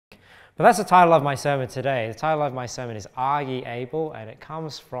But that's the title of my sermon today. The title of my sermon is Are Ye Able? And it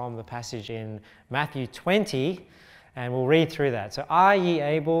comes from the passage in Matthew 20, and we'll read through that. So are ye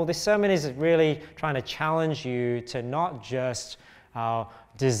able? This sermon is really trying to challenge you to not just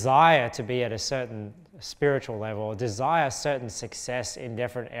desire to be at a certain spiritual level, or desire certain success in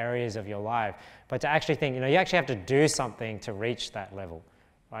different areas of your life, but to actually think, you actually have to do something to reach that level,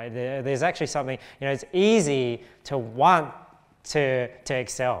 right? There's actually something, it's easy to want to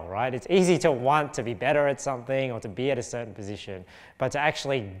excel, right? It's easy to want to be better at something or to be at a certain position, but to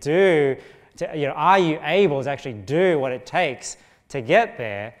actually are you able to actually do what it takes to get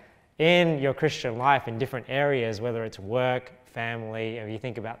there in your Christian life in different areas, whether it's work, family, or you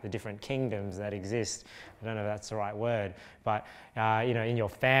think about the different kingdoms that exist. I don't know if that's the right word, but in your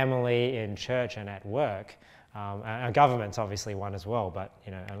family, in church, and at work. And government's obviously one as well, but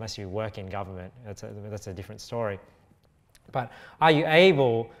unless you work in government, that's a different story. But are you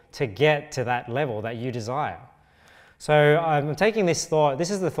able to get to that level that you desire? So I'm taking this thought, this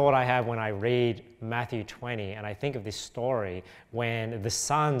is the thought I have when I read Matthew 20, and I think of this story when the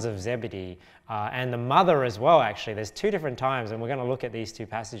sons of Zebedee, and the mother as well, actually, there's two different times, and we're going to look at these two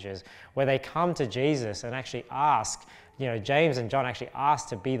passages, where they come to Jesus and actually ask, James and John actually ask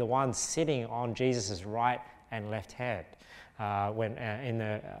to be the ones sitting on Jesus' right and left hand when in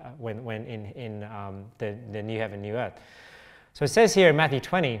the new heaven, new earth. So it says here in Matthew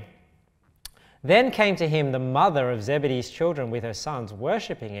 20, then came to him the mother of Zebedee's children with her sons,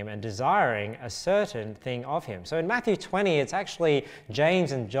 worshipping him and desiring a certain thing of him. So in Matthew 20, it's actually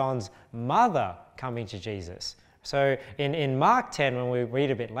James and John's mother coming to Jesus. So in Mark 10, when we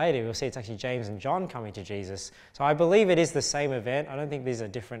read a bit later, we'll see it's actually James and John coming to Jesus. So I believe it is the same event. I don't think these are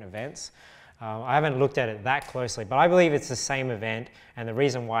different events. I haven't looked at it that closely, but I believe it's the same event, and the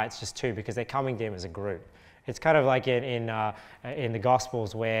reason why it's just two, because they're coming to him as a group. It's kind of like in the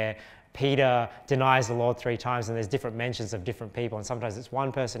Gospels where Peter denies the Lord 3 times, and there's different mentions of different people, and sometimes it's one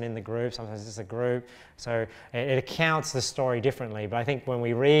person in the group, sometimes it's a group, so it accounts the story differently. But I think when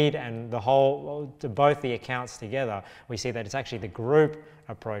we read and both the accounts together, we see that it's actually the group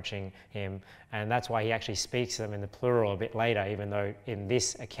approaching him, and that's why he actually speaks to them in the plural a bit later, even though in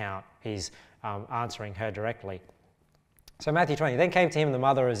this account he's answering her directly. So Matthew 20, then came to him the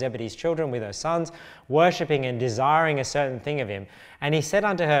mother of Zebedee's children with her sons, worshipping and desiring a certain thing of him. And he said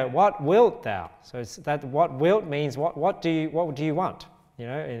unto her, what wilt thou? So it's that what wilt means, what do you want,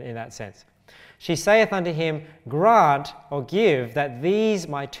 in that sense. She saith unto him, grant or give that these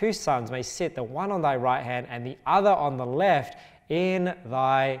my 2 sons may sit, the one on thy right hand and the other on the left, in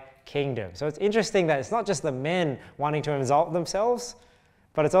thy kingdom. So it's interesting that it's not just the men wanting to exalt themselves,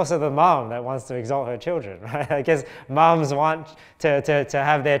 but it's also the mom that wants to exalt her children, right? I guess moms want to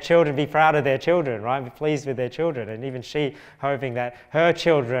have their children be proud of their children, right? Be pleased with their children. And even she hoping that her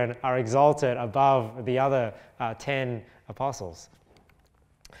children are exalted above the other 10 apostles.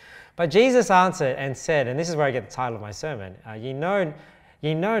 But Jesus answered and said, and this is where I get the title of my sermon, ye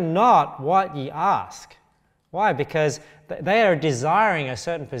know not what ye ask. Why? Because they are desiring a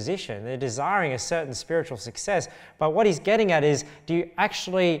certain position. They're desiring a certain spiritual success. But what he's getting at is, do you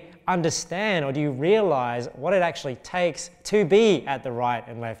actually understand, or do you realize what it actually takes to be at the right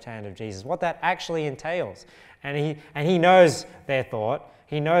and left hand of Jesus? What that actually entails? And he knows their thought.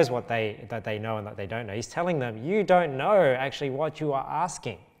 He knows that they know and that they don't know. He's telling them, you don't know actually what you are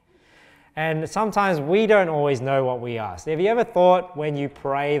asking. And sometimes we don't always know what we ask. Have you ever thought when you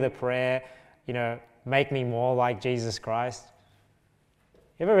pray the prayer, make me more like Jesus Christ?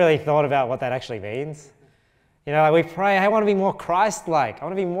 You ever really thought about what that actually means? Like we pray, I want to be more Christ-like. I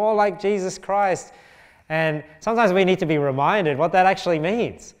want to be more like Jesus Christ. And sometimes we need to be reminded what that actually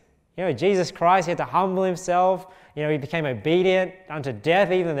means. Jesus Christ, he had to humble himself. He became obedient unto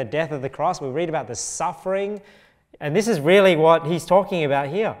death, even the death of the cross. We read about the suffering. And this is really what he's talking about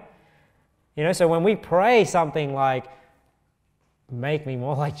here. So when we pray something like, make me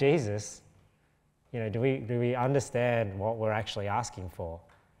more like Jesus, do we understand what we're actually asking for?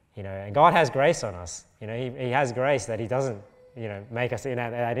 And God has grace on us. He has grace that he doesn't, make us in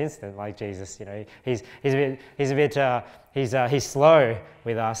that instant like Jesus. He's slow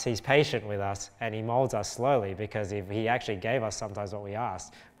with us. He's patient with us, and he molds us slowly, because if he actually gave us sometimes what we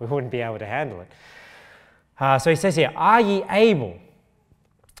asked, we wouldn't be able to handle it. So he says here, are ye able?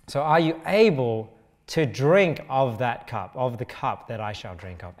 So are you able to drink of that cup, of the cup that I shall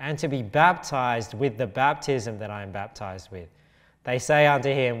drink of, and to be baptized with the baptism that I am baptized with? They say unto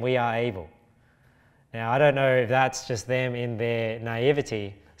him, we are able. Now, I don't know if that's just them in their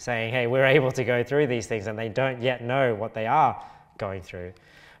naivety saying, hey, we're able to go through these things, and they don't yet know what they are going through.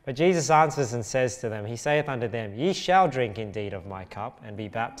 But Jesus answers and says to them, he saith unto them, Ye shall drink indeed of my cup, and be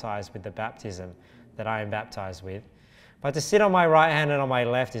baptized with the baptism that I am baptized with. But to sit on my right hand and on my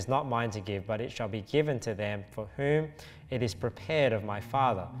left is not mine to give, but it shall be given to them for whom it is prepared of my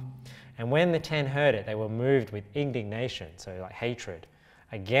Father. And when the 10 heard it, they were moved with indignation, so like hatred,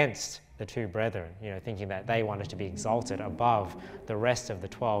 against the two brethren, thinking that they wanted to be exalted above the rest of the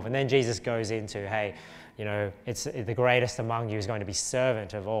 12. And then Jesus goes into, hey, it's the greatest among you is going to be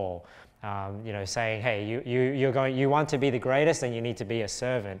servant of all. Saying, hey, you want to be the greatest, then you need to be a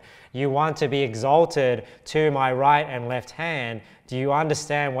servant. You want to be exalted to my right and left hand. Do you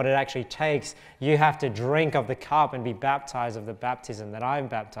understand what it actually takes? You have to drink of the cup and be baptized of the baptism that I'm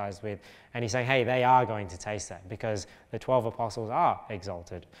baptized with. And he's saying, hey, they are going to taste that because the 12 apostles are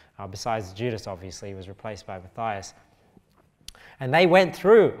exalted. Besides Judas, obviously, was replaced by Matthias. And they went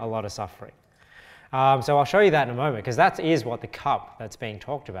through a lot of suffering. So I'll show you that in a moment, because that is what the cup that's being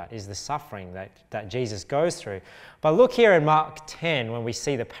talked about, is the suffering that Jesus goes through. But look here in Mark 10, when we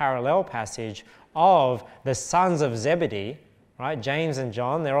see the parallel passage of the sons of Zebedee, right? James and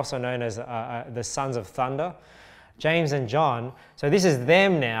John, they're also known as the sons of thunder. James and John, so this is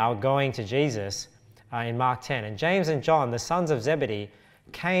them now going to Jesus in Mark 10. And James and John, the sons of Zebedee,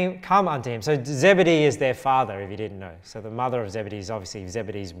 come unto him. So Zebedee is their father, if you didn't know. So the mother of Zebedee is obviously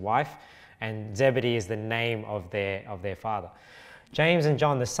Zebedee's wife, and Zebedee is the name of their father. James and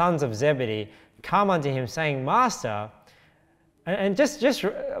John, the sons of Zebedee, come unto him saying, Master, and just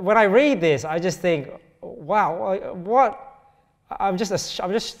when I read this, I just think, wow, what? I'm just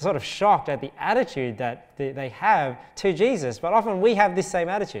sort of shocked at the attitude that they have to Jesus. But often we have this same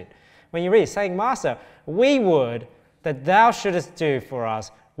attitude. When you read, saying, Master, we would that thou shouldest do for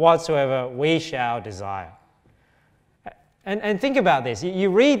us whatsoever we shall desire. And think about this. You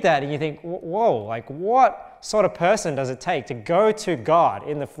read that and you think, whoa, like what sort of person does it take to go to God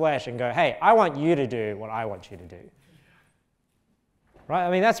in the flesh and go, hey, I want you to do what I want you to do? Right? I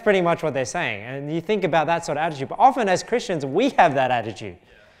mean, that's pretty much what they're saying. And you think about that sort of attitude. But often as Christians, we have that attitude.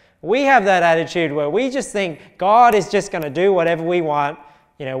 We have that attitude where we just think God is just going to do whatever we want.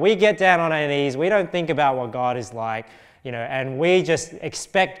 We get down on our knees. We don't think about what God is like, and we just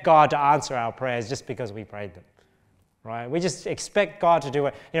expect God to answer our prayers just because we prayed them. Right? We just expect God to do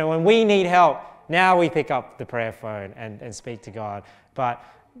it. When we need help, now we pick up the prayer phone and speak to God. But,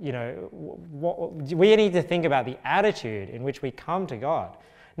 we need to think about the attitude in which we come to God.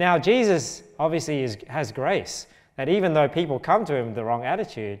 Now, Jesus obviously has grace, that even though people come to him with the wrong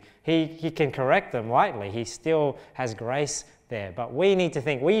attitude, he can correct them lightly. He still has grace there. But we need to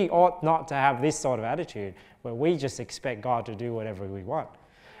think we ought not to have this sort of attitude where we just expect God to do whatever we want.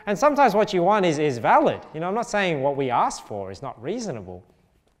 And sometimes what you want is valid. I'm not saying what we ask for is not reasonable.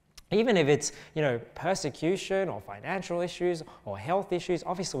 Even if it's, persecution or financial issues or health issues,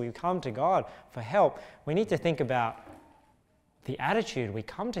 obviously we come to God for help. We need to think about the attitude we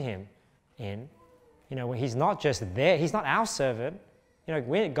come to him in. He's not just there. He's not our servant.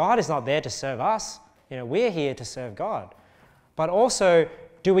 God is not there to serve us. We're here to serve God. But also,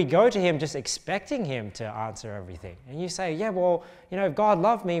 do we go to him just expecting him to answer everything? And you say, yeah, well, if God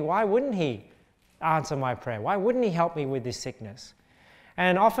loved me, why wouldn't he answer my prayer? Why wouldn't he help me with this sickness?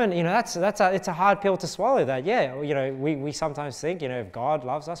 And often, it's a hard pill to swallow that, we sometimes think, if God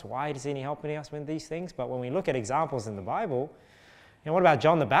loves us, why isn't he helping us with these things? But when we look at examples in the Bible, what about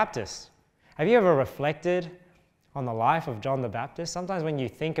John the Baptist? Have you ever reflected on the life of John the Baptist? Sometimes when you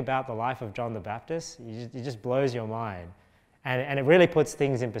think about the life of John the Baptist, it just blows your mind. And it really puts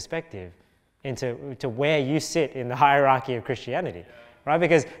things in perspective into where you sit in the hierarchy of Christianity, right?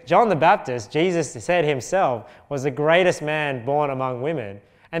 Because John the Baptist, Jesus said himself, was the greatest man born among women.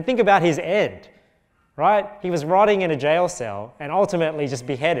 And think about his end, right? He was rotting in a jail cell and ultimately just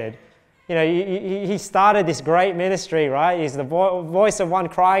beheaded. He started this great ministry, right? He's the voice of one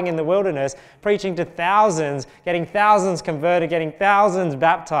crying in the wilderness, preaching to thousands, getting thousands converted, getting thousands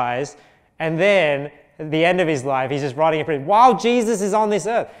baptized, and then at the end of his life, he's just rotting in prison while Jesus is on this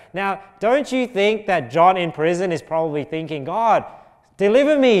earth. Now, don't you think that John in prison is probably thinking, God,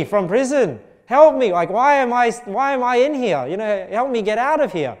 deliver me from prison. Help me. Like, why am I in here? Help me get out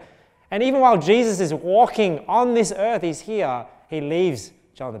of here. And even while Jesus is walking on this earth, he's here, he leaves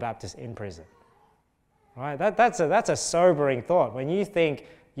John the Baptist in prison. Right? That's a sobering thought. When you think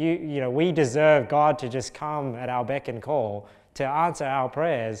we deserve God to just come at our beck and call to answer our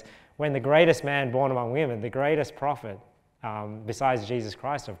prayers, when the greatest man born among women, the greatest prophet, besides Jesus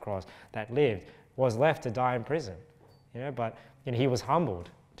Christ, of course, that lived, was left to die in prison. But he was humbled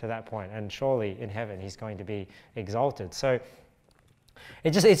to that point, and surely in heaven he's going to be exalted. So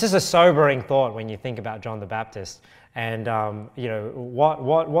It's just a sobering thought when you think about John the Baptist and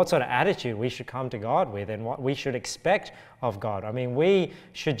what sort of attitude we should come to God with and what we should expect of God. I mean, we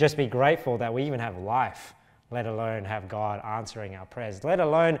should just be grateful that we even have life, let alone have God answering our prayers, let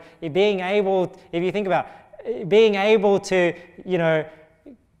alone being able, if you think about being able to, in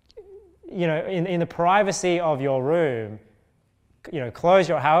the privacy of your room, close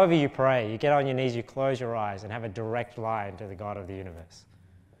your, however you pray, you get on your knees, you close your eyes and have a direct line to the God of the universe.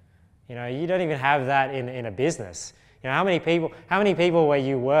 You don't even have that in a business. How many people where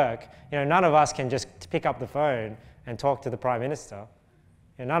you work, none of us can just pick up the phone and talk to the Prime Minister.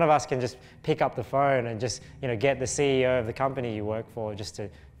 None of us can just pick up the phone and just, get the CEO of the company you work for just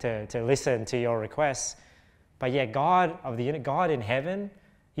to listen to your requests. But yet God in heaven,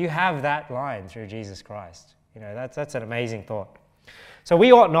 you have that line through Jesus Christ. That's an amazing thought. So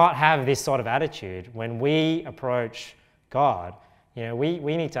we ought not have this sort of attitude when we approach God. We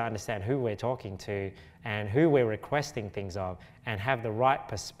need to understand who we're talking to and who we're requesting things of and have the right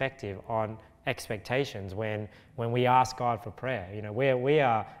perspective on expectations when we ask God for prayer. We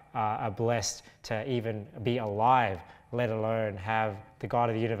are blessed to even be alive, let alone have the God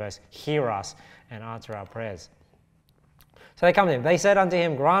of the universe hear us and answer our prayers. So they come to him. They said unto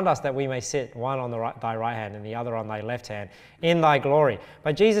him, grant us that we may sit, one on thy right hand and the other on thy left hand, in thy glory.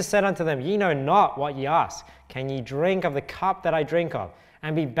 But Jesus said unto them, ye know not what ye ask. Can ye drink of the cup that I drink of,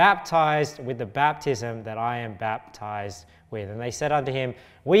 and be baptized with the baptism that I am baptized with? And they said unto him,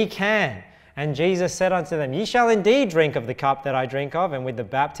 we can. And Jesus said unto them, ye shall indeed drink of the cup that I drink of, and with the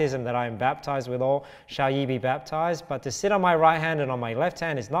baptism that I am baptized withal shall ye be baptized. But to sit on my right hand and on my left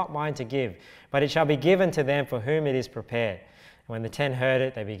hand is not mine to give, but it shall be given to them for whom it is prepared. And when the 10 heard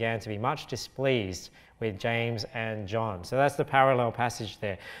it, they began to be much displeased with James and John. So that's the parallel passage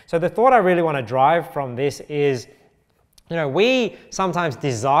there. So the thought I really want to drive from this is, we sometimes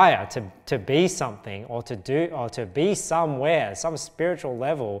desire to be something or to do or to be somewhere, some spiritual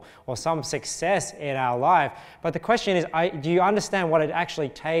level or some success in our life. But the question is, do you understand what it actually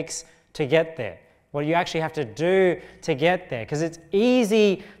takes to get there? What you actually have to do to get there? Because it's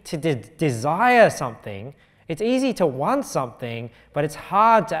easy to desire something. It's easy to want something, but it's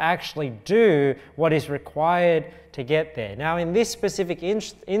hard to actually do what is required to get there. Now, in this specific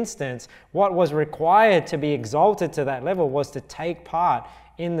instance, what was required to be exalted to that level was to take part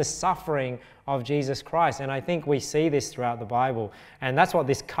in the suffering of Jesus Christ. And I think we see this throughout the Bible, and that's what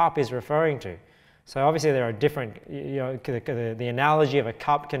this cup is referring to. So obviously there are different, the analogy of a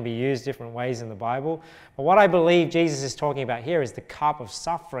cup can be used different ways in the Bible. But what I believe Jesus is talking about here is the cup of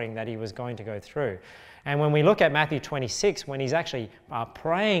suffering that he was going to go through. And when we look at Matthew 26, when he's actually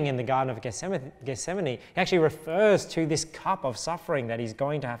praying in the Garden of Gethsemane, he actually refers to this cup of suffering that he's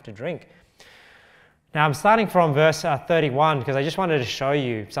going to have to drink. Now I'm starting from verse 31 because I just wanted to show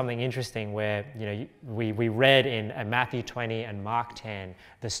you something interesting where we read in Matthew 20 and Mark 10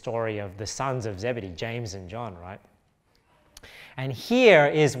 the story of the sons of Zebedee, James and John, right? And here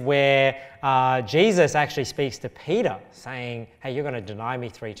is where Jesus actually speaks to Peter saying, hey, you're going to deny me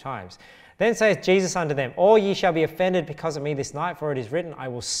 3 times. Then saith Jesus unto them, all ye shall be offended because of me this night, for it is written, I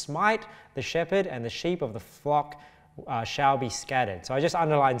will smite the shepherd, and the sheep of the flock shall be scattered. So I just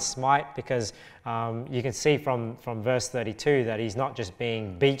underlined smite because you can see from verse 32 that he's not just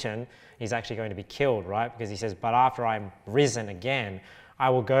being beaten, he's actually going to be killed, right? Because he says, but after I'm risen again, I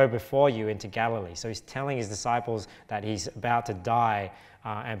will go before you into Galilee. So he's telling his disciples that he's about to die,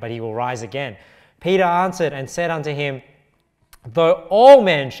 but he will rise again. Peter answered and said unto him, though all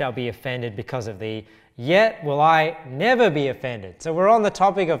men shall be offended because of thee, yet will I never be offended. So we're on the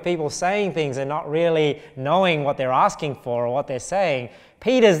topic of people saying things and not really knowing what they're asking for or what they're saying.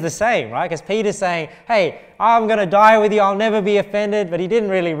 Peter's the same, right? Because Peter's saying, hey, I'm going to die with you, I'll never be offended, but he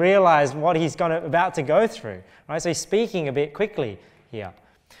didn't really realize what he's about to go through, right? So he's speaking a bit quickly here.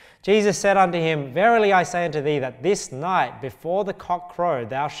 Jesus said unto him, verily I say unto thee that this night before the cock crow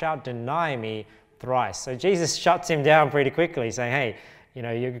thou shalt deny me thrice. So Jesus shuts him down pretty quickly, saying, hey,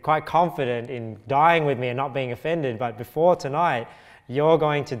 you're quite confident in dying with me and not being offended, but before tonight, you're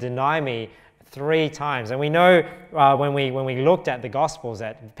going to deny me 3 times. And we know when we looked at the Gospels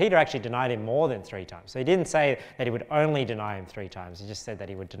that Peter actually denied him more than 3 times. So he didn't say that he would only deny him 3 times. He just said that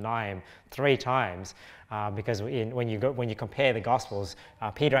he would deny him 3 times because when you compare the Gospels,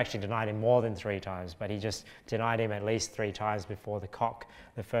 Peter actually denied him more than 3 times, but he just denied him at least 3 times before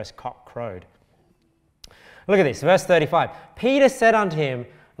the first cock crowed. Look at this, verse 35. Peter said unto him,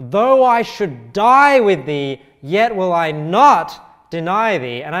 though I should die with thee, yet will I not deny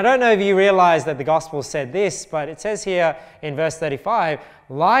thee. And I don't know if you realize that the Gospel said this, but it says here in verse 35,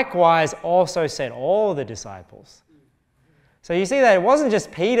 likewise also said all the disciples. So you see that it wasn't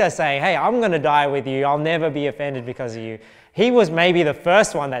just Peter saying, hey, I'm going to die with you. I'll never be offended because of you. He was maybe the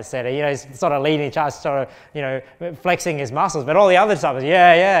first one that said it, he's sort of leading charge, sort of, flexing his muscles. But all the other disciples,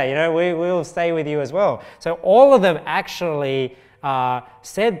 we'll stay with you as well. So all of them actually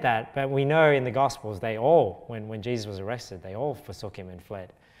said that, but we know in the Gospels they all, when Jesus was arrested, they all forsook him and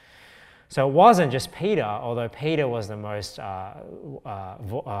fled. So it wasn't just Peter, although Peter was the most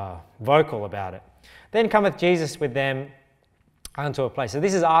vocal about it. Then cometh Jesus with them unto a place. So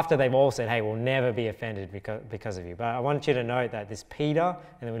this is after they've all said, hey, we'll never be offended because of you. But I want you to note that this Peter,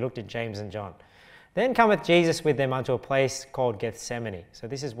 and then we looked at James and John. Then cometh Jesus with them unto a place called Gethsemane. So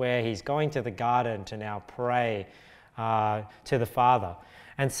this is where he's going to the garden to now pray to the Father.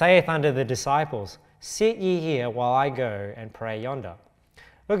 And saith unto the disciples, sit ye here while I go and pray yonder.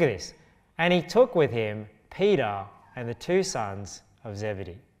 Look at this. And he took with him Peter and the 2 sons of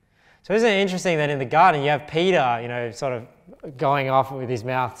Zebedee. So isn't it interesting that in the garden you have Peter, sort of going off with his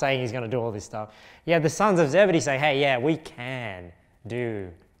mouth saying he's going to do all this stuff. You have the sons of Zebedee saying, hey, yeah, we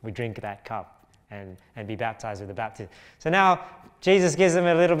drink that cup and be baptized with the baptism. So now Jesus gives them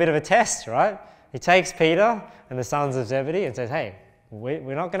a little bit of a test, right? He takes Peter and the sons of Zebedee and says, hey,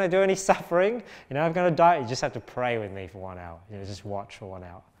 we're not going to do any suffering. I'm going to die. You just have to pray with me for 1 hour. Just watch for 1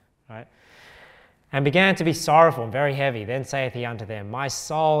 hour, right? And began to be sorrowful and very heavy. Then saith he unto them, my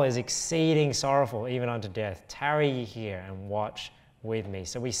soul is exceeding sorrowful, even unto death. Tarry ye here and watch with me.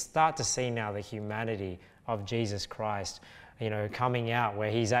 So we start to see now the humanity of Jesus Christ, coming out,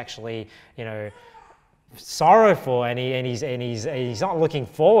 where he's actually, sorrowful, and he's not looking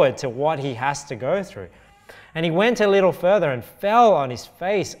forward to what he has to go through. And he went a little further and fell on his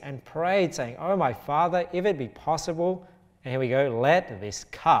face and prayed, saying, oh my Father, if it be possible, and here we go, let this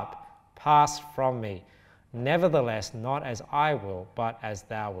cup pass from me. Nevertheless, not as I will, but as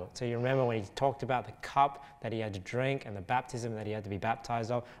thou wilt. So you remember when he talked about the cup that he had to drink and the baptism that he had to be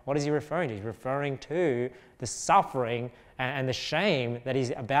baptized of, what is he referring to? He's referring to the suffering and the shame that he's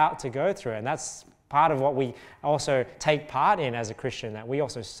about to go through. And that's part of what we also take part in as a Christian, that we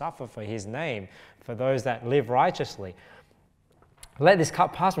also suffer for his name, for those that live righteously. Let this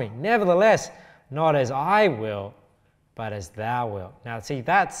cup pass from me. Nevertheless, not as I will, but as thou wilt. Now, see,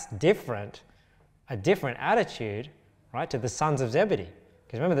 that's different, a different attitude, right, to the sons of Zebedee.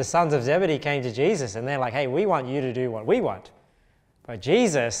 Because remember, the sons of Zebedee came to Jesus and they're like, hey, we want you to do what we want. But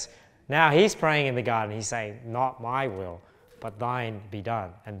Jesus, now he's praying in the garden. He's saying, not my will, but thine be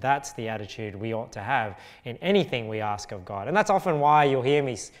done. And that's the attitude we ought to have in anything we ask of God. And that's often why you'll hear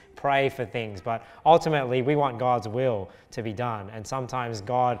me pray for things. But ultimately, we want God's will to be done. And sometimes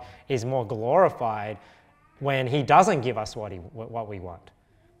God is more glorified when he doesn't give us what we want.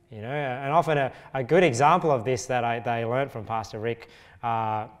 And often a good example of this that I learned from Pastor Rick,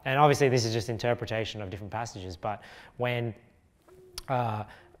 and obviously this is just interpretation of different passages, but when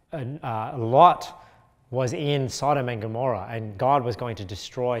Lot was in Sodom and Gomorrah and God was going to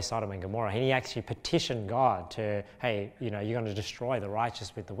destroy Sodom and Gomorrah, and he actually petitioned God to, hey, you're going to destroy the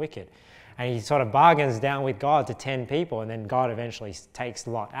righteous with the wicked. And he sort of bargains down with God to 10 people, and then God eventually takes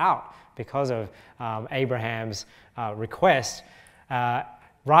Lot out because of Abraham's request,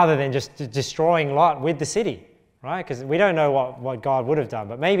 rather than just destroying Lot with the city, right? Because we don't know what God would have done,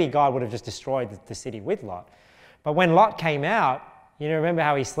 but maybe God would have just destroyed the city with Lot. But when Lot came out, remember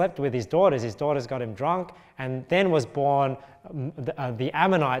how he slept with his daughters. His daughters got him drunk, and then was born the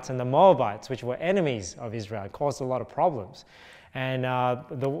Ammonites and the Moabites, which were enemies of Israel. It caused a lot of problems. And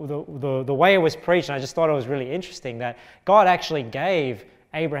the way it was preached, and I just thought it was really interesting that God actually gave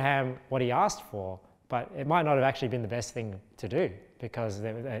Abraham what he asked for, but it might not have actually been the best thing to do because the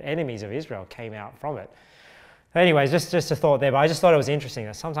enemies of Israel came out from it. Anyways, just a thought there, but I just thought it was interesting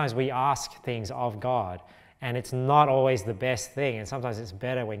that sometimes we ask things of God and it's not always the best thing, and sometimes it's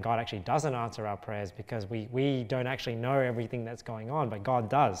better when God actually doesn't answer our prayers because we don't actually know everything that's going on, but God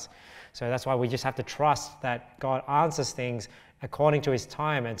does. So that's why we just have to trust that God answers things according to his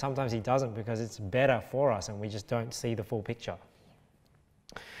time, and sometimes he doesn't because it's better for us and we just don't see the full picture.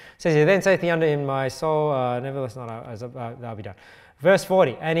 It says here, then saith he unto him, my soul, nevertheless not as thou be done. Verse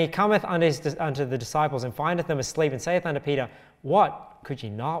 40, and he cometh unto the disciples and findeth them asleep, and saith unto Peter, what, could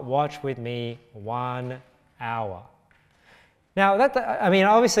ye not watch with me 1 hour? Now,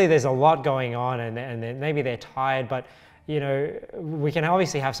 obviously there's a lot going on, and maybe they're tired, but, we can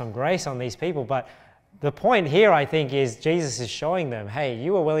obviously have some grace on these people, but the point here, I think, is Jesus is showing them, hey,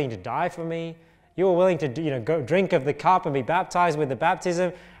 you were willing to die for me. You were willing to, go drink of the cup and be baptized with the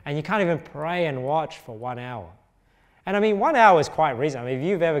baptism, and you can't even pray and watch for 1 hour. And 1 hour is quite reasonable. If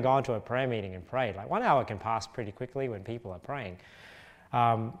you've ever gone to a prayer meeting and prayed, 1 hour can pass pretty quickly when people are praying.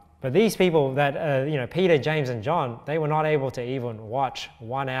 But these people that, Peter, James, and John, they were not able to even watch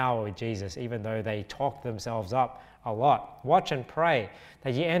 1 hour with Jesus, even though they talked themselves up a lot. Watch and pray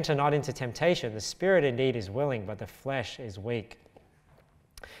that ye enter not into temptation. The spirit indeed is willing, but the flesh is weak.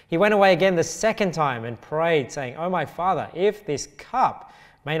 He went away again the second time and prayed, saying, O my Father, if this cup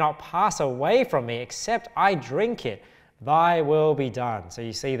may not pass away from me, except I drink it, thy will be done. So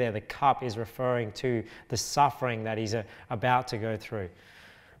you see there, the cup is referring to the suffering that he's about to go through.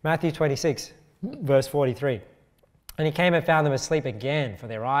 Matthew 26, verse 43. And he came and found them asleep again, for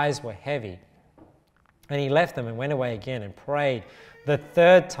their eyes were heavy. And he left them and went away again and prayed the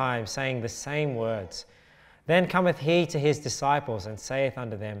third time, saying the same words. Then cometh he to his disciples and saith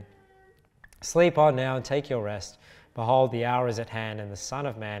unto them, Sleep on now and take your rest. Behold, the hour is at hand, and the Son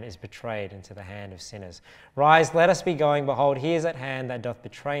of Man is betrayed into the hand of sinners. Rise, let us be going. Behold, he is at hand that doth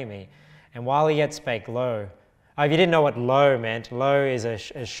betray me. And while he yet spake, lo. If you didn't know what lo meant, lo is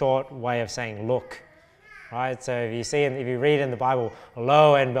a short way of saying look. Right? So if you read in the Bible,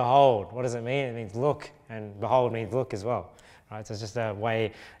 lo and behold, what does it mean? It means look, and behold means look as well. Right? So it's just a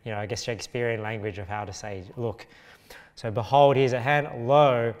way, I guess Shakespearean language of how to say look. So behold, he is at hand.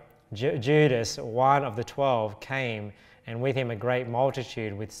 Lo, Judas, one of the 12, came, and with him a great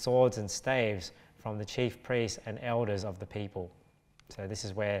multitude with swords and staves from the chief priests and elders of the people. So this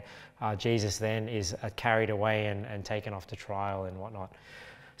is where Jesus then is carried away and taken off to trial and whatnot.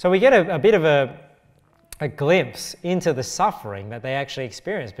 So we get a bit of a glimpse into the suffering that they actually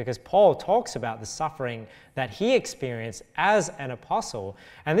experienced, because Paul talks about the suffering that he experienced as an apostle.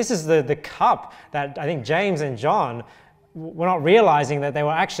 And this is the cup that I think James and John were not realizing that they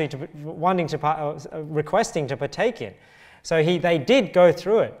were actually requesting to partake in. So they did go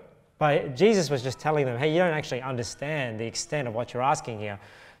through it. But Jesus was just telling them, hey, you don't actually understand the extent of what you're asking here.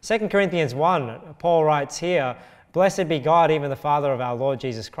 2 Corinthians 1, Paul writes here, Blessed be God, even the Father of our Lord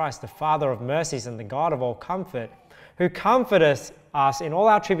Jesus Christ, the Father of mercies and the God of all comfort, who comforteth us in all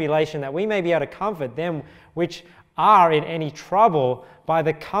our tribulation, that we may be able to comfort them which are in any trouble by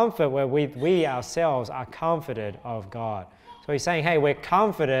the comfort wherewith we ourselves are comforted of God. So he's saying, hey, we're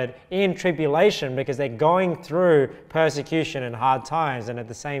comforted in tribulation because they're going through persecution and hard times, and at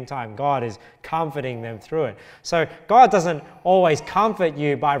the same time, God is comforting them through it. So God doesn't always comfort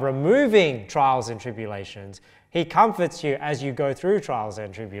you by removing trials and tribulations. He comforts you as you go through trials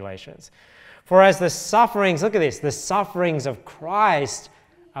and tribulations. For as the sufferings, look at this, the sufferings of Christ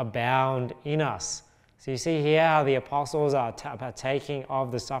abound in us. So you see here how the apostles are partaking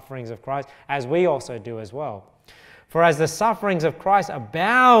of the sufferings of Christ, as we also do as well. For as the sufferings of Christ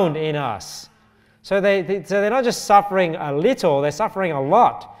abound in us. So they're not just suffering a little, they're suffering a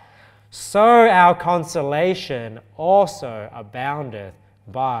lot. So our consolation also aboundeth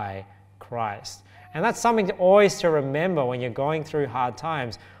by Christ. And that's something always to remember when you're going through hard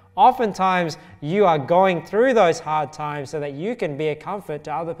times. Oftentimes you are going through those hard times so that you can be a comfort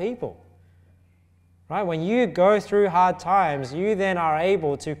to other people. Right? When you go through hard times, you then are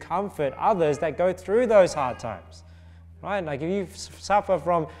able to comfort others that go through those hard times. Right? Like if you suffer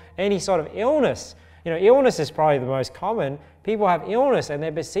from any sort of illness, illness is probably the most common. People have illness and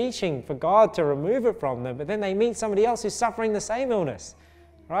they're beseeching for God to remove it from them, but then they meet somebody else who's suffering the same illness.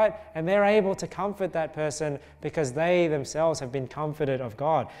 Right? And they're able to comfort that person because they themselves have been comforted of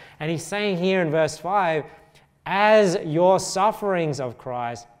God. And he's saying here in verse 5, as your sufferings of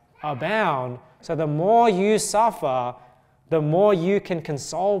Christ abound, so the more you suffer, the more you can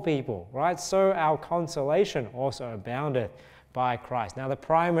console people, right? So our consolation also aboundeth by Christ. Now the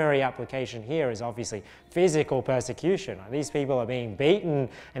primary application here is obviously physical persecution. These people are being beaten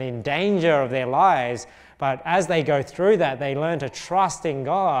and in danger of their lives, but as they go through that, they learn to trust in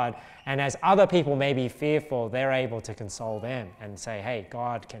God, and as other people may be fearful, they're able to console them and say, hey,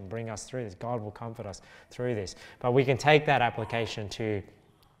 God can bring us through this. God will comfort us through this. But we can take that application to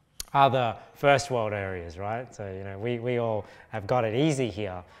other first world areas, right? So, we all have got it easy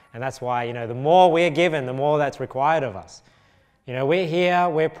here. And that's why, the more we're given, the more that's required of us. We're here,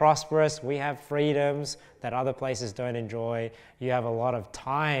 we're prosperous, we have freedoms that other places don't enjoy. You have a lot of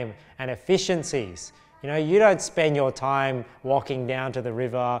time and efficiencies. You don't spend your time walking down to the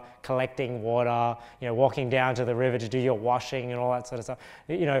river, collecting water, walking down to the river to do your washing and all that sort of stuff.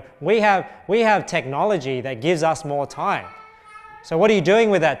 We have technology that gives us more time. So what are you doing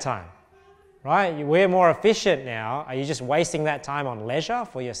with that time? Right? We're more efficient now. Are you just wasting that time on leisure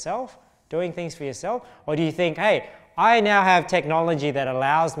for yourself, doing things for yourself? Or do you think, hey, I now have technology that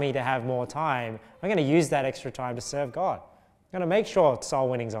allows me to have more time. I'm going to use that extra time to serve God. I'm going to make sure soul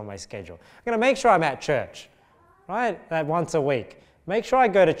winning's on my schedule. I'm going to make sure I'm at church, right? That once a week. Make sure I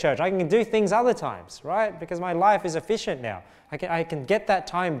go to church. I can do things other times, right? Because my life is efficient now. I can get that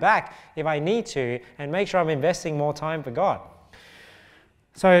time back if I need to and make sure I'm investing more time for God.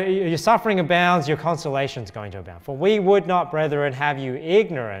 So your suffering abounds, your consolation is going to abound. For we would not, brethren, have you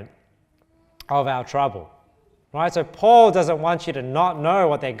ignorant of our trouble. Right? So Paul doesn't want you to not know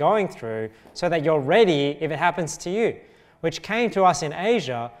what they're going through so that you're ready if it happens to you, which came to us in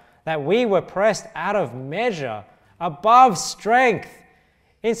Asia, that we were pressed out of measure, above strength,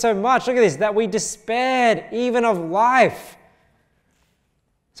 insomuch, look at this, that we despaired even of life.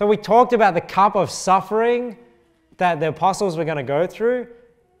 So we talked about the cup of suffering that the apostles were going to go through.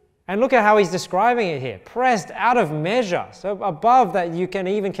 And look at how he's describing it here. Pressed out of measure, so above that you can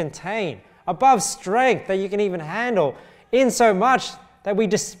even contain, above strength that you can even handle, insomuch that we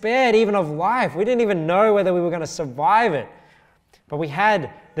despaired even of life. We didn't even know whether we were going to survive it. But we had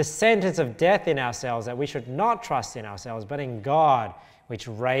the sentence of death in ourselves, that we should not trust in ourselves, but in God, which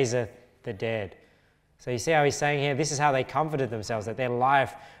raiseth the dead. So you see how he's saying here, this is how they comforted themselves, that their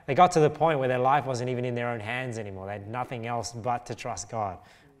life, they got to the point where their life wasn't even in their own hands anymore. They had nothing else but to trust God,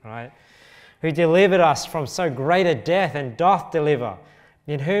 right? Who delivered us from so great a death and doth deliver,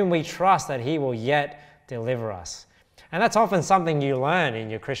 in whom we trust that he will yet deliver us. And that's often something you learn in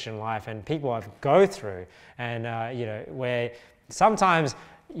your Christian life and people go through, and where sometimes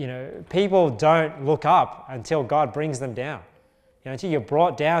people don't look up until God brings them down. Until you're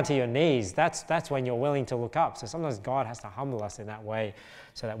brought down to your knees, that's when you're willing to look up. So sometimes God has to humble us in that way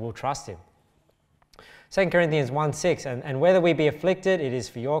so that we'll trust him. 2 Corinthians 1:6, and whether we be afflicted, it is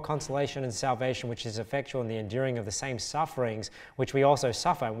for your consolation and salvation, which is effectual in the enduring of the same sufferings which we also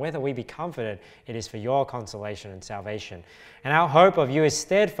suffer. And whether we be comforted, it is for your consolation and salvation. And our hope of you is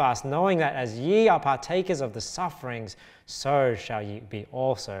steadfast, knowing that as ye are partakers of the sufferings, so shall ye be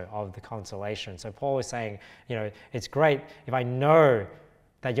also of the consolation. So Paul is saying, it's great if I know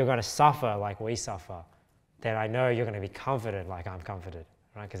that you're going to suffer like we suffer, then I know you're going to be comforted like I'm comforted.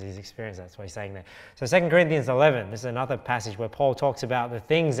 Right, because he's experienced that. That's what he's saying there. So 2 Corinthians 11, this is another passage where Paul talks about the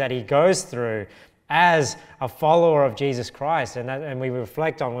things that he goes through as a follower of Jesus Christ. And we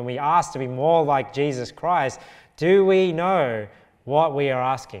reflect on when we ask to be more like Jesus Christ, do we know what we are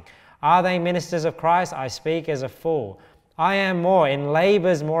asking? Are they ministers of Christ? I speak as a fool. I am more, in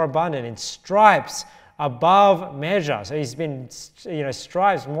labors more abundant, in stripes above measure. So he's been,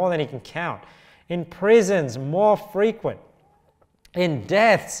 stripes more than he can count. In prisons more frequent. In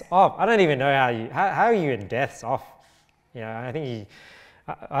deaths off. I don't even know how are you in deaths off? I think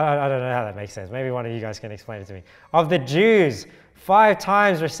I don't know how that makes sense. Maybe one of you guys can explain it to me. Of the Jews, 5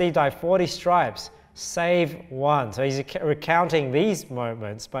 times received I 40 stripes, save one. So he's recounting these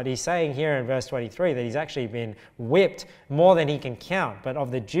moments, but he's saying here in verse 23 that he's actually been whipped more than he can count. But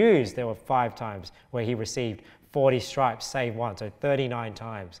of the Jews, there were 5 times where he received 40 stripes, save one. So 39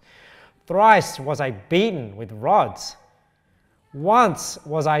 times. Thrice was I beaten with rods. Once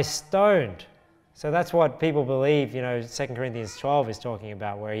was I stoned. So that's what people believe, 2 Corinthians 12 is talking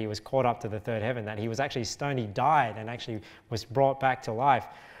about, where he was caught up to the third heaven, that he was actually stoned, he died and actually was brought back to life.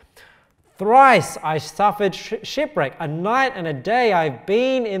 Thrice I suffered shipwreck. A night and a day I've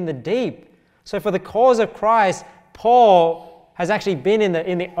been in the deep. So for the cause of Christ, Paul has actually been in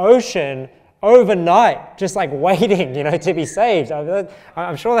the ocean overnight, just like waiting, to be saved.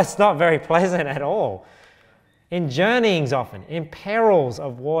 I'm sure that's not very pleasant at all. In journeyings often, in perils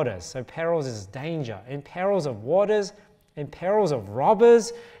of waters. So perils is danger. In perils of waters, in perils of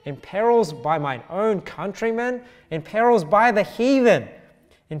robbers, in perils by mine own countrymen, in perils by the heathen,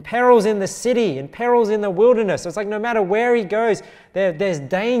 in perils in the city, in perils in the wilderness. So it's like no matter where he goes, there's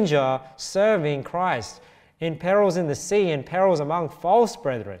danger serving Christ. In perils in the sea, in perils among false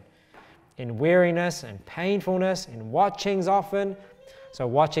brethren, in weariness and painfulness, in watchings often. So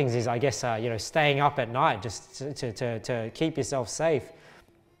watchings is, I guess, staying up at night just to keep yourself safe.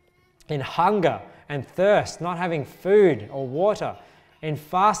 In hunger and thirst, not having food or water. In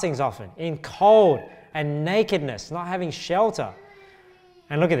fastings often. In cold and nakedness, not having shelter.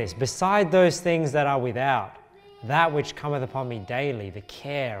 And look at this. Beside those things that are without, that which cometh upon me daily, the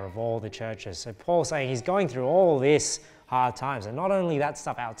care of all the churches. So Paul's saying he's going through all this hard times. And not only that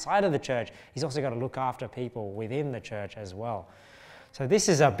stuff outside of the church, he's also got to look after people within the church as well. So this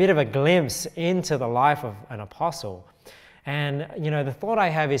is a bit of a glimpse into the life of an apostle. And, the thought I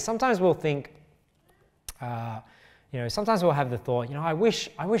have is sometimes we'll think, sometimes we'll have the thought, I wish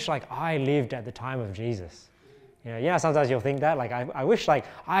like I lived at the time of Jesus. Sometimes you'll think that, like, I wish like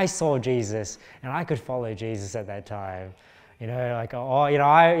I saw Jesus and I could follow Jesus at that time. It'd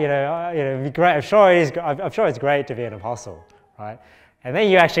be great. I'm sure it's great to be an apostle, right? And then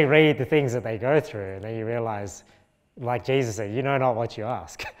you actually read the things that they go through and then you realize, like Jesus said, you know not what you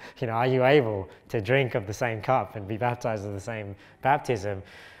ask. Are you able to drink of the same cup and be baptized of the same baptism?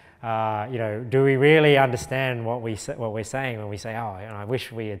 Do we really understand what we're saying when we say, I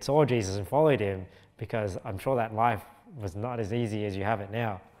wish we had saw Jesus and followed him, because I'm sure that life was not as easy as you have it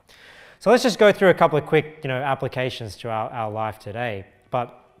now. So let's just go through a couple of quick, applications to our life today.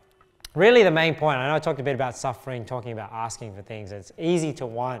 But really the main point, I know I talked a bit about suffering, talking about asking for things. It's easy to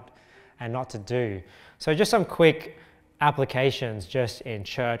want and not to do. So just some quick applications just in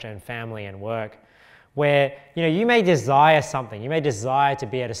church and family and work, where you may desire something. You may desire to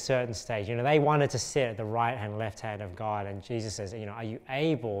be at a certain stage. They wanted to sit at the right and left hand of God, and Jesus says, are you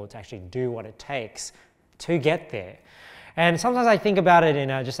able to actually do what it takes to get there? And sometimes I think about it in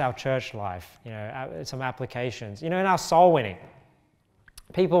just our church life, some applications. In our soul winning,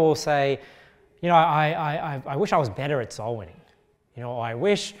 people will say, I wish I was better at soul winning. Or I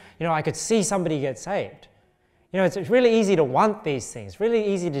wish, I could see somebody get saved. It's really easy to want these things,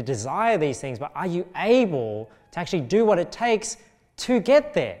 really easy to desire these things, but are you able to actually do what it takes to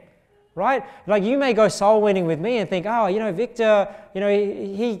get there? Right? Like you may go soul winning with me and think, Victor,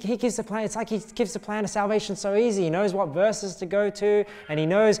 he gives the plan. It's like he gives the plan of salvation so easy. He knows what verses to go to, and he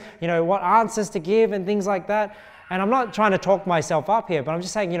knows, what answers to give and things like that. And I'm not trying to talk myself up here, but I'm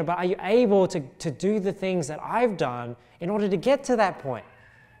just saying, but are you able to do the things that I've done in order to get to that point?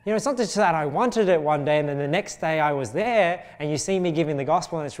 It's not just that I wanted it one day and then the next day I was there and you see me giving the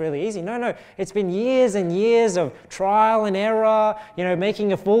gospel and it's really easy. No, it's been years and years of trial and error,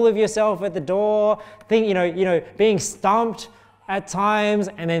 making a fool of yourself at the door, being stumped at times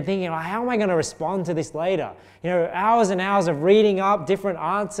and then thinking, how am I going to respond to this later? Hours and hours of reading up different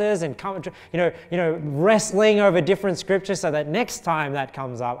answers and wrestling over different scriptures so that next time that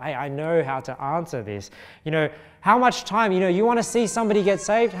comes up, hey, I know how to answer this. How much time, you want to see somebody get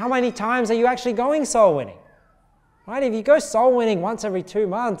saved? How many times are you actually going soul winning? Right? If you go soul winning once every 2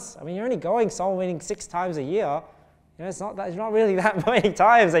 months, you're only going soul winning 6 times a year. It's not really that many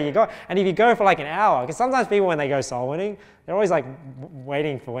times that you go. And if you go for like an hour, because sometimes people when they go soul winning, they're always like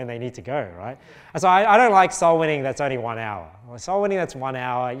waiting for when they need to go, right? And so I don't like soul winning that's only 1 hour. Soul winning that's 1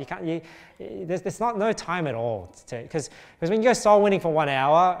 hour, there's no time at all. Because when you go soul winning for 1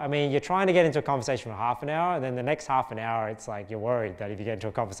 hour, you're trying to get into a conversation for half an hour, and then the next half an hour, it's like you're worried that if you get into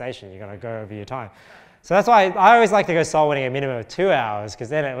a conversation, you're going to go over your time. So that's why I always like to go soul winning a minimum of 2 hours, because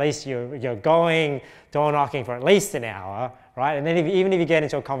then at least you're going door knocking for at least an hour, right? And then even if you get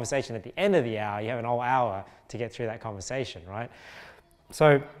into a conversation at the end of the hour, you have an whole hour to get through that conversation, right?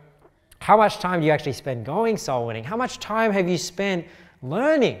 So how much time do you actually spend going soul winning? How much time have you spent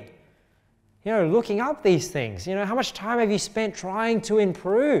learning? Looking up these things. How much time have you spent trying to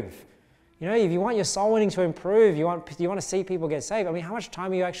improve? If you want your soul winning to improve, you want to see people get saved, how much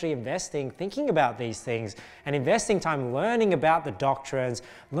time are you actually investing thinking about these things and investing time learning about the doctrines,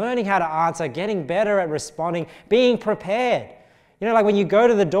 learning how to answer, getting better at responding, being prepared? Like when you go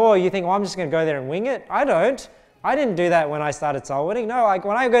to the door, you think, I'm just going to go there and wing it. I didn't do that when I started soul winning. No, like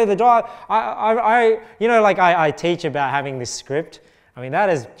when I go to the door, I teach about having this script.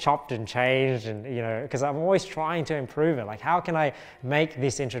 That is chopped and changed and, because I'm always trying to improve it. Like, how can I make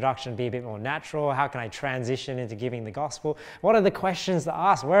this introduction be a bit more natural? How can I transition into giving the gospel? What are the questions to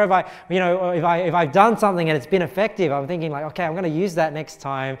ask? Where have I, if I've done something and it's been effective, I'm thinking like, okay, I'm going to use that next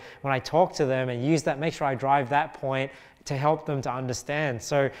time when I talk to them and use that, make sure I drive that point to help them to understand.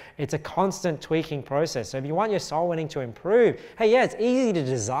 So it's a constant tweaking process. So if you want your soul winning to improve, hey, yeah, it's easy to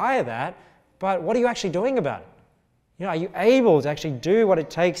desire that, but what are you actually doing about it? Are you able to actually do what it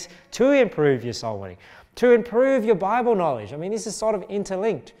takes to improve your soul winning, to improve your Bible knowledge? This is sort of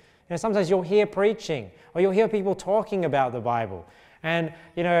interlinked. Sometimes you'll hear preaching or you'll hear people talking about the Bible. And,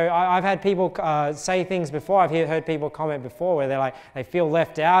 I've had people say things before. I've heard people comment before where they're like, they feel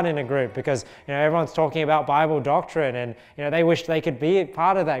left out in a group because, everyone's talking about Bible doctrine and, they wish they could be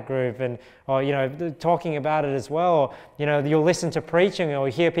part of that group and, or, talking about it as well. Or, you'll listen to preaching or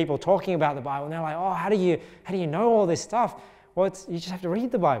hear people talking about the Bible and they're like, oh, how do you know all this stuff? Well, you just have to read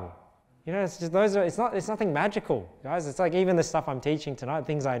the Bible. It's just it's nothing magical, guys. It's like even the stuff I'm teaching tonight,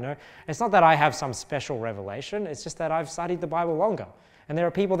 things I know. It's not that I have some special revelation. It's just that I've studied the Bible longer. And there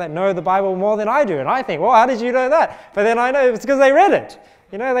are people that know the Bible more than I do. And I think, well, how did you know that? But then I know it's because they read it.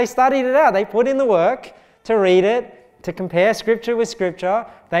 They studied it out. They put in the work to read it, to compare scripture with scripture.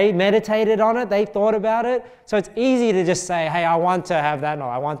 They meditated on it. They thought about it. So it's easy to just say, hey, I want to have that. No,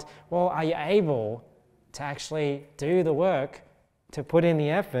 well, are you able to actually do the work to put in the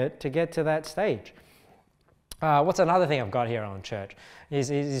effort to get to that stage? What's another thing I've got here on church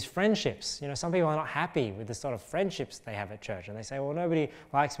is friendships. You know, some people are not happy with the sort of friendships they have at church, and they say, well, nobody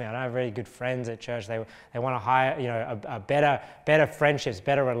likes me. I don't have very good friends at church. They want to hire, you know, a better friendships,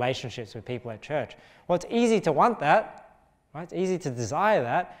 better relationships with people at church. Well, it's easy to want that, right? It's easy to desire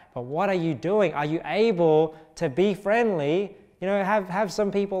that, but what are you doing? Are you able to be friendly? You know, have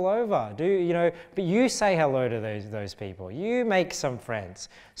some people over. But you say hello to those people. You make some friends.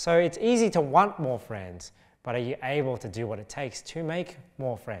 So it's easy to want more friends. But are you able to do what it takes to make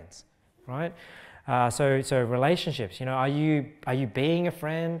more friends, right? So relationships. You know, are you being a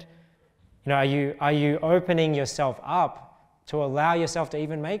friend? You know, are you opening yourself up to allow yourself to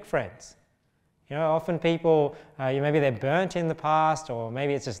even make friends? You know, often people, maybe they're burnt in the past, or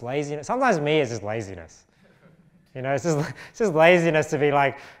maybe it's just laziness. Sometimes it's just laziness. You know, it's just laziness to be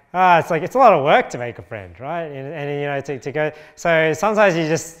like, it's a lot of work to make a friend, right? And you know, to go. So sometimes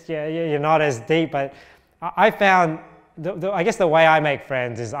you're not as deep, but I found, I guess the way I make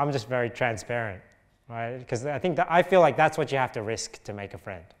friends is I'm just very transparent, right? Because I feel like that's what you have to risk to make a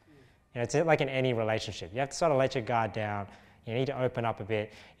friend. You know, it's like in any relationship. You have to sort of let your guard down. You need to open up a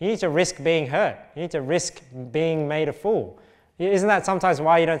bit. You need to risk being hurt. You need to risk being made a fool. Isn't that sometimes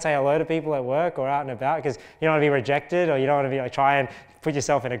why you don't say hello to people at work or out and about? Because you don't want to be rejected, or you don't want to be like try and put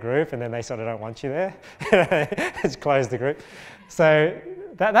yourself in a group and then they sort of don't want you there. Just close the group. So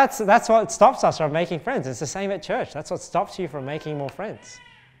that's what stops us from making friends. It's the same at church. That's what stops you from making more friends.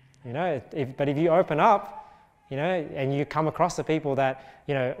 You know, but if you open up, you know, and you come across the people that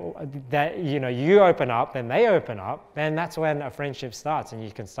you open up, then they open up, then that's when a friendship starts, and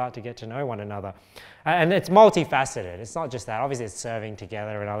you can start to get to know one another. And it's multifaceted. It's not just that. Obviously, it's serving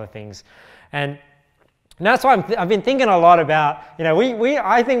together and other things. And that's why I've been thinking a lot about, you know,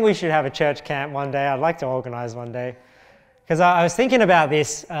 I think we should have a church camp one day. I'd like to organize one day. Because I was thinking about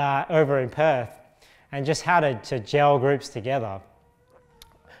this over in Perth, and just how to gel groups together.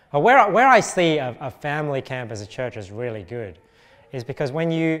 Where I see a family camp as a church is really good is because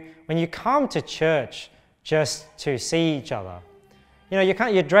when you come to church just to see each other, you know,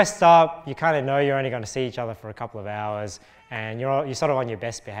 you're dressed up, you kind of know you're only going to see each other for a couple of hours, and you're sort of on your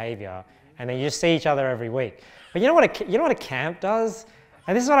best behavior, and then you just see each other every week. But you know what a camp does?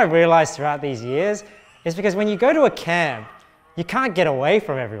 And this is what I realized throughout these years, is because when you go to a camp, you can't get away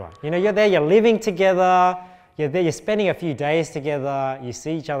from everyone. You know, you're there, you're living together, you're there, you're spending a few days together, you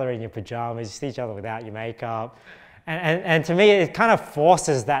see each other in your pajamas, you see each other without your makeup. And to me, it kind of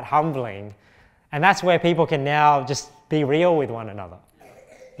forces that humbling. And that's where people can now just be real with one another.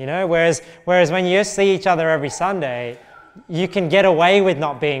 You know, whereas when you see each other every Sunday, you can get away with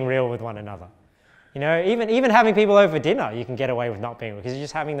not being real with one another. You know, even having people over for dinner, you can get away with not being real, because you're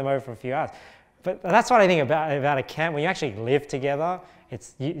just having them over for a few hours. But that's what I think about a camp. When you actually live together,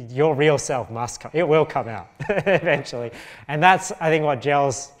 your real self must come. It will come out eventually. And that's, I think, what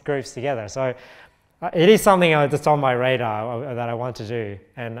gels groups together. So it is something that's on my radar that I want to do.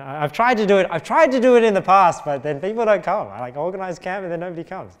 And I've tried to do it. I've tried to do it in the past, but then people don't come. I like organize camp and then nobody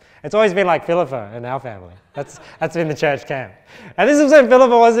comes. It's always been like Philippa and our family. That's been the church camp. And this was when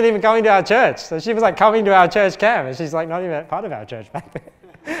Philippa wasn't even coming to our church. So she was like coming to our church camp, and she's like not even part of our church back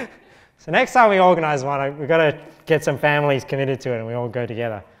then. So next time we organize one, we've got to get some families committed to it and we all go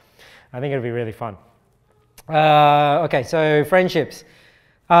together. I think it'll be really fun. Okay, so friendships.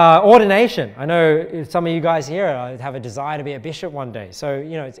 Ordination. I know some of you guys here have a desire to be a bishop one day. So,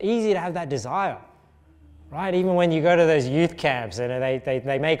 you know, it's easy to have that desire, right? Even when you go to those youth camps and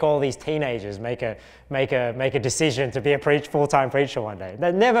they make all these teenagers make a decision to be a full-time preacher one day.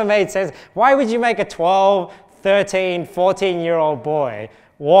 That never made sense. Why would you make a 12, 13, 14-year-old boy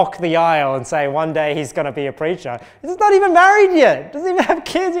walk the aisle and say one day he's going to be a preacher? He's not even married yet. Doesn't even have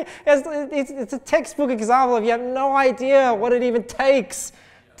kids. It's a textbook example of you have no idea what it even takes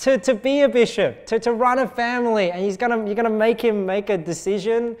to be a bishop, to run a family, and you're gonna make him make a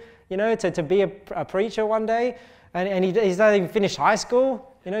decision, you know, to be a preacher one day, and he's not even finished high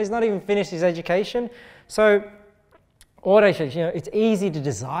school. You know, he's not even finished his education. So, ordination, you know, it's easy to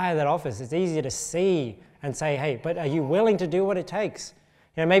desire that office. It's easy to see and say, hey, but are you willing to do what it takes?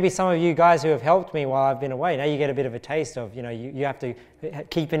 You know, maybe some of you guys who have helped me while I've been away, now you get a bit of a taste of, you know, you have to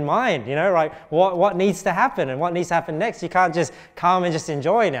keep in mind, you know, right, what needs to happen and what needs to happen next. You can't just come and just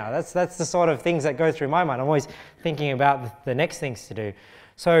enjoy now. That's the sort of things that go through my mind. I'm always thinking about the next things to do.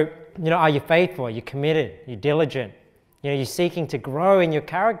 So, you know, are you faithful? Are you committed? Are you diligent? You know, you're seeking to grow in your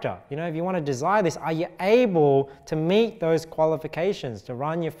character. You know, if you want to desire this, are you able to meet those qualifications to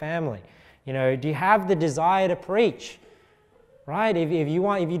run your family? You know, do you have the desire to preach? Right? If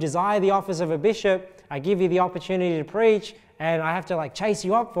you desire the office of a bishop, I give you the opportunity to preach, and I have to like chase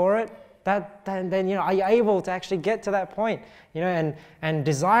you up for it. then you know, are you able to actually get to that point, you know, and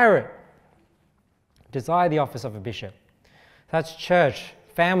desire it? Desire the office of a bishop. That's church,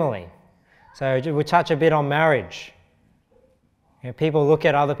 family. So we touch a bit on marriage. You know, people look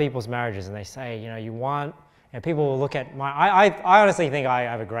at other people's marriages and they say, you know, you want, and people will look at I honestly think I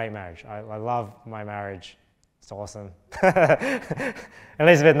have a great marriage. I love my marriage. It's awesome.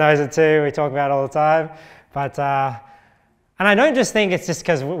 Elizabeth knows it too. We talk about it all the time. But, and I don't just think it's just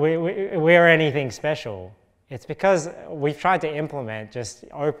because we're anything special. It's because we've tried to implement just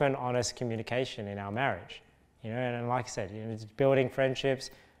open, honest communication in our marriage. You know, and like I said, you know, it's building friendships.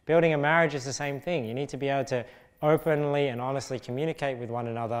 Building a marriage is the same thing. You need to be able to openly and honestly communicate with one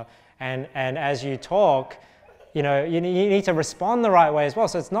another. And as you talk, you know, you need to respond the right way as well.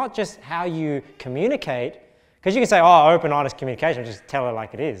 So it's not just how you communicate, because you can say, oh, open, honest communication, just tell it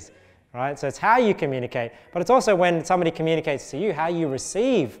like it is, right? So it's how you communicate, but it's also when somebody communicates to you, how you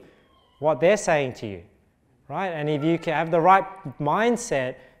receive what they're saying to you, right? And if you can have the right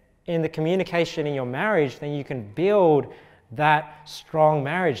mindset in the communication in your marriage, then you can build that strong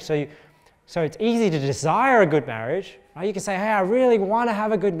marriage. So it's easy to desire a good marriage, right? You can say, hey, I really want to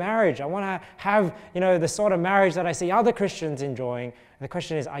have a good marriage. I want to have, you know, the sort of marriage that I see other Christians enjoying. And the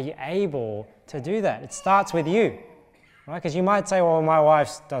question is, are you able to do that? It starts with you, right? Because you might say, well, my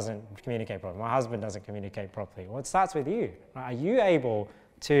wife doesn't communicate properly. My husband doesn't communicate properly. Well, it starts with you, right? Are you able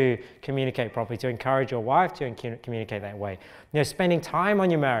to communicate properly, to encourage your wife to communicate that way? You know, spending time on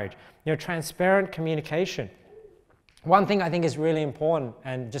your marriage, you know, transparent communication. One thing I think is really important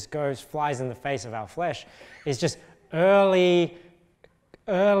and just flies in the face of our flesh is just early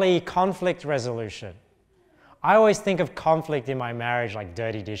conflict resolution. I always think of conflict in my marriage like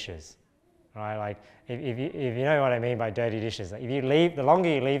dirty dishes, right? Like if you know what I mean by dirty dishes, like the longer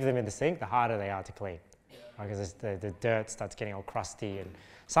you leave them in the sink, the harder they are to clean, right? Because the dirt starts getting all crusty, and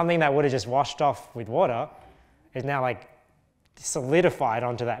something that would have just washed off with water is now like solidified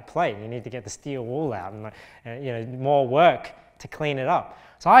onto that plate. You need to get the steel wool out and you know, more work to clean it up.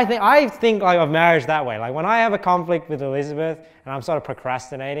 So I think like of marriage that way. Like when I have a conflict with Elizabeth and I'm sort of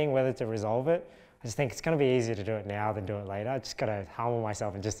procrastinating whether to resolve it, I just think it's going to be easier to do it now than do it later. I just got to humble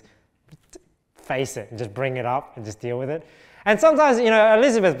myself and just face it and just bring it up and just deal with it. And sometimes, you know,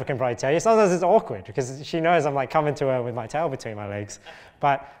 Elizabeth can probably tell you, sometimes it's awkward because she knows I'm like coming to her with my tail between my legs.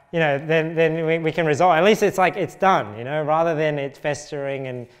 But, you know, then we can resolve. At least it's like it's done, you know, rather than it festering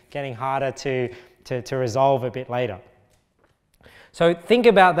and getting harder to resolve a bit later. So think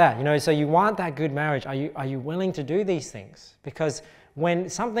about that, you know, so you want that good marriage. Are you willing to do these things? Because when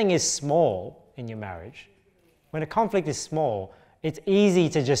something is small in your marriage, when a conflict is small, it's easy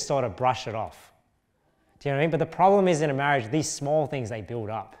to just sort of brush it off. Do you know what I mean? But the problem is in a marriage, these small things, they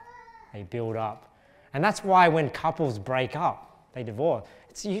build up. They build up. And that's why when couples break up, they divorce,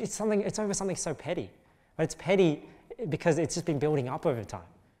 it's over something so petty. But it's petty because it's just been building up over time.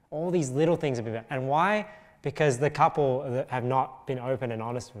 All these little things have been, and why? Because the couple have not been open and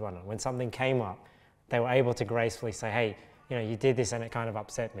honest with one another. When something came up, they were able to gracefully say, hey, you know, you did this and it kind of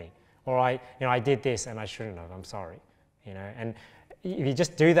upset me. Or I did this and I shouldn't have, I'm sorry. You know, and if you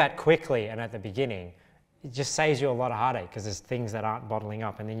just do that quickly and at the beginning, it just saves you a lot of heartache because there's things that aren't bottling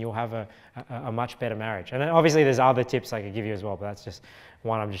up, and then you'll have a much better marriage. And then obviously there's other tips I could give you as well, but that's just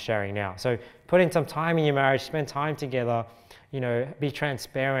one I'm just sharing now. So put in some time in your marriage, spend time together, you know, be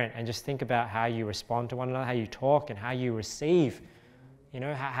transparent and just think about how you respond to one another, how you talk and how you receive, you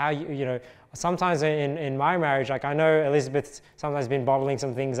know, how you know, sometimes in my marriage, like I know Elizabeth's sometimes been bottling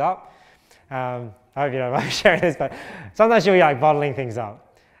some things up. I hope you know I'm sharing this, but sometimes she'll be like bottling things up.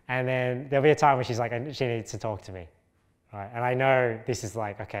 And then there'll be a time when she's like, she needs to talk to me, right? And I know this is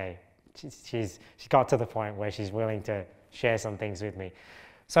like, okay, she's got to the point where she's willing to share some things with me.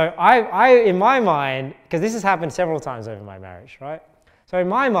 So I in my mind, because this has happened several times over my marriage, right? So in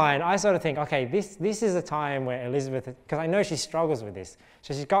my mind, I sort of think, okay, this is a time where Elizabeth, because I know she struggles with this,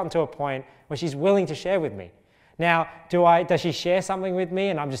 so she's gotten to a point where she's willing to share with me. Now, does she share something with me?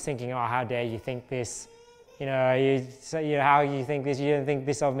 And I'm just thinking, oh, how dare you think this? You know, how you think this, you didn't think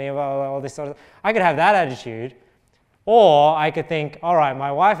this of me, all this sort of, I could have that attitude. Or I could think, all right,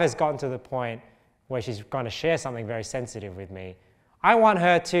 my wife has gotten to the point where she's going to share something very sensitive with me. I want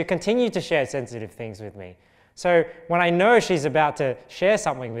her to continue to share sensitive things with me. So when I know she's about to share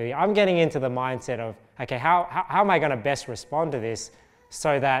something with me, I'm getting into the mindset of, okay, how am I going to best respond to this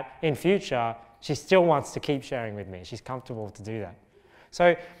so that in future she still wants to keep sharing with me. She's comfortable to do that.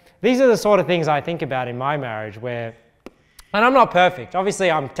 So these are the sort of things I think about in my marriage where, and I'm not perfect. Obviously,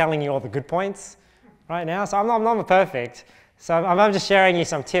 I'm telling you all the good points right now, so I'm not perfect. So I'm just sharing you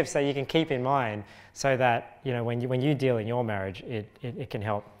some tips that you can keep in mind so that, you know, when you deal in your marriage, it can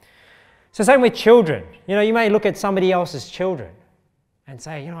help. So same with children. You know, you may look at somebody else's children and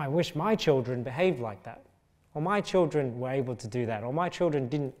say, you know, I wish my children behaved like that. Or my children were able to do that. Or my children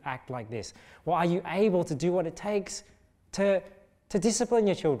didn't act like this. Well, are you able to do what it takes to discipline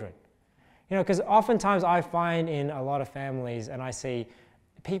your children? You know, because oftentimes I find in a lot of families, and I see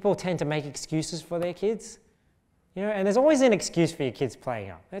people tend to make excuses for their kids. You know, and there's always an excuse for your kids playing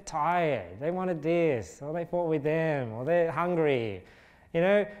up. They're tired, they wanted this, or they fought with them, or they're hungry. You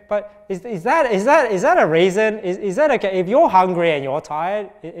know, but is that a reason? Is that okay? If you're hungry and you're tired,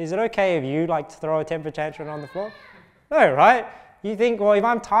 is it okay if you like to throw a temper tantrum on the floor? No, right? You think, well, if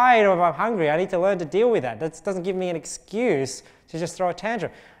I'm tired or if I'm hungry, I need to learn to deal with that. That doesn't give me an excuse to just throw a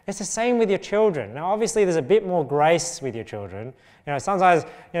tantrum. It's the same with your children. Now, obviously, there's a bit more grace with your children. You know, sometimes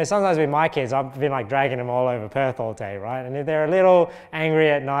with my kids, I've been like dragging them all over Perth all day, right? And if they're a little angry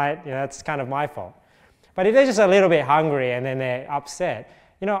at night, you know, that's kind of my fault. But if they're just a little bit hungry and then they're upset,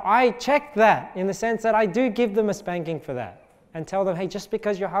 you know, I check that in the sense that I do give them a spanking for that and tell them, hey, just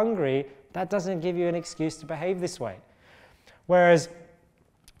because you're hungry, that doesn't give you an excuse to behave this way. Whereas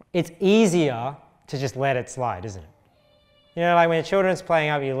it's easier to just let it slide, isn't it? You know, like when your children's playing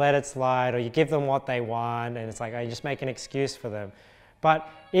up, you let it slide, or you give them what they want, and it's like, you just make an excuse for them. But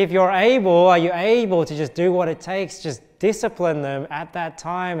if are you able to just do what it takes, just discipline them at that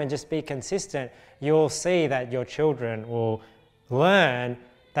time and just be consistent, you'll see that your children will learn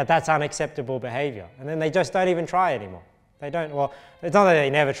that that's unacceptable behavior. And then they just don't even try anymore. They don't, well, it's not that they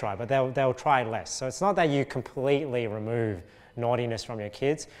never try, but they'll try less. So it's not that you completely remove naughtiness from your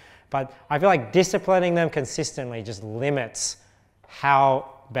kids, but I feel like disciplining them consistently just limits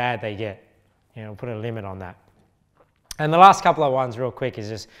how bad they get. You know, put a limit on that. And the last couple of ones real quick is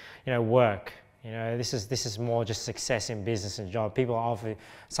just, you know, work. You know, this is more just success in business and job. People are often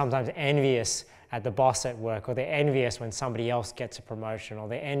sometimes envious at the boss at work, or they're envious when somebody else gets a promotion, or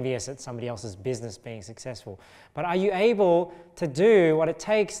they're envious at somebody else's business being successful. But are you able to do what it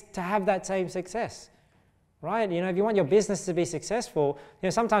takes to have that same success? Right? You know, if you want your business to be successful, you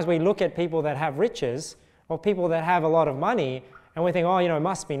know, sometimes we look at people that have riches or people that have a lot of money and we think, oh, you know, it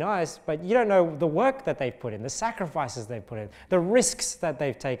must be nice, but you don't know the work that they've put in, the sacrifices they've put in, the risks that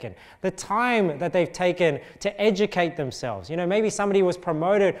they've taken, the time that they've taken to educate themselves. You know, maybe somebody was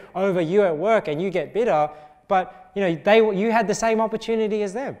promoted over you at work and you get bitter, but, you know, you had the same opportunity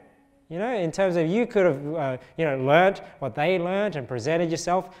as them. You know, in terms of you could have, you know, learned what they learned and presented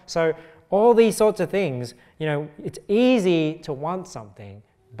yourself. So all these sorts of things, you know, it's easy to want something,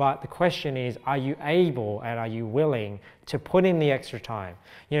 but the question is, are you able and are you willing to put in the extra time,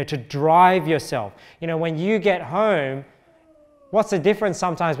 you know, to drive yourself? You know, when you get home, what's the difference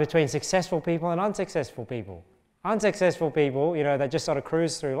sometimes between successful people and unsuccessful people? Unsuccessful people, you know, that just sort of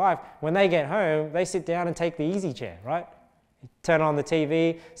cruise through life, when they get home, they sit down and take the easy chair, right? Turn on the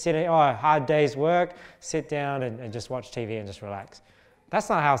TV, hard day's work, sit down and just watch TV and just relax. That's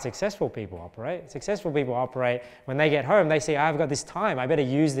not how successful people operate. Successful people operate when they get home, they say, I've got this time, I better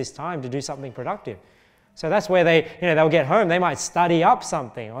use this time to do something productive. So that's where they'll get home, they might study up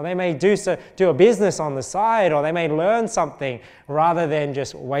something, or they may do a business on the side, or they may learn something rather than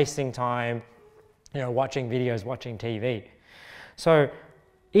just wasting time, you know, watching videos, watching TV. So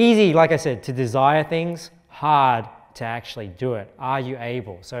easy, like I said, to desire things, hard to actually do it. Are you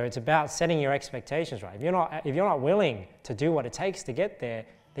able? So it's about setting your expectations right. If you're not willing to do what it takes to get there,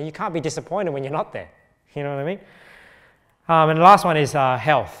 then you can't be disappointed when you're not there. You know what I mean? And the last one is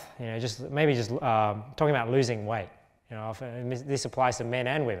health. You know, just talking about losing weight. You know, this applies to men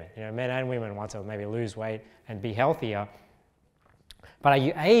and women. You know, men and women want to maybe lose weight and be healthier. But are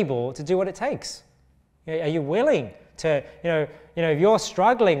you able to do what it takes? You know, are you willing to, you know, if you're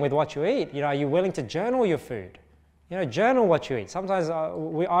struggling with what you eat, you know, are you willing to journal your food? You know, journal what you eat. Sometimes I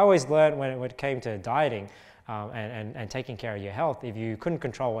always learned when it came to dieting and taking care of your health, if you couldn't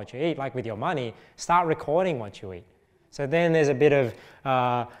control what you eat, like with your money, start recording what you eat. So then there's a bit of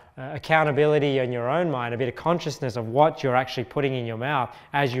accountability in your own mind, a bit of consciousness of what you're actually putting in your mouth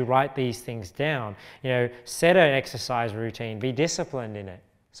as you write these things down. You know, set an exercise routine, be disciplined in it.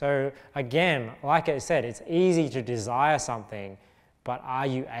 So again, like I said, it's easy to desire something, but are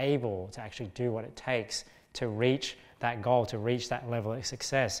you able to actually do what it takes to reach that goal, to reach that level of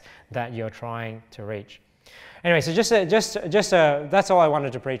success that you're trying to reach? Anyway, so that's all I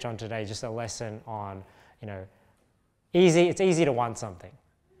wanted to preach on today, just a lesson on, you know, it's easy to want something,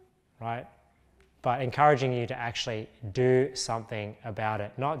 right? But encouraging you to actually do something about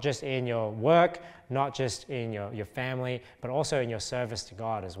it, not just in your work, not just in your family, but also in your service to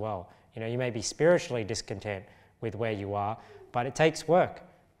God as well. You know, you may be spiritually discontent with where you are, but it takes work,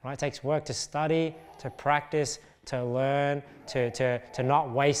 right? It takes work to study, to practice, to learn, to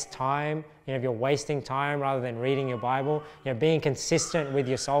not waste time. If you're wasting time rather than reading your Bible, being consistent with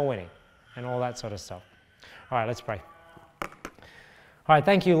your soul winning and all that sort of stuff. All right, let's pray. All right,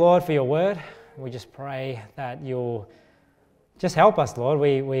 thank you, Lord, for your word. We just pray that you'll just help us, Lord.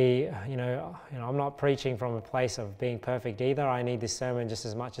 I'm not preaching from a place of being perfect either. I need this sermon just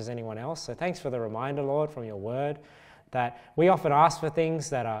as much as anyone else. So thanks for the reminder, Lord, from your word, that we often ask for things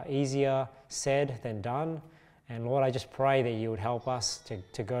that are easier said than done. And Lord, I just pray that you would help us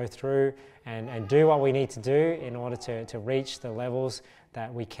to go through and do what we need to do in order to reach the levels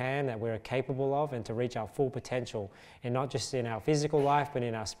that we can, that we're capable of, and to reach our full potential, and not just in our physical life, but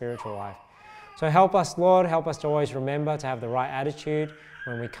in our spiritual life. So help us, Lord, help us to always remember to have the right attitude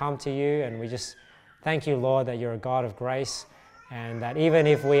when we come to you. And we just thank you, Lord, that you're a God of grace, and that even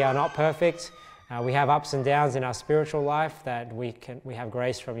if we are not perfect, we have ups and downs in our spiritual life, that we have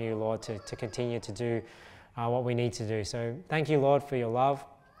grace from you, Lord, to continue to do what we need to do. So thank you, Lord, for your love,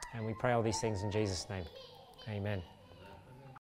 and we pray all these things in Jesus' name. Amen.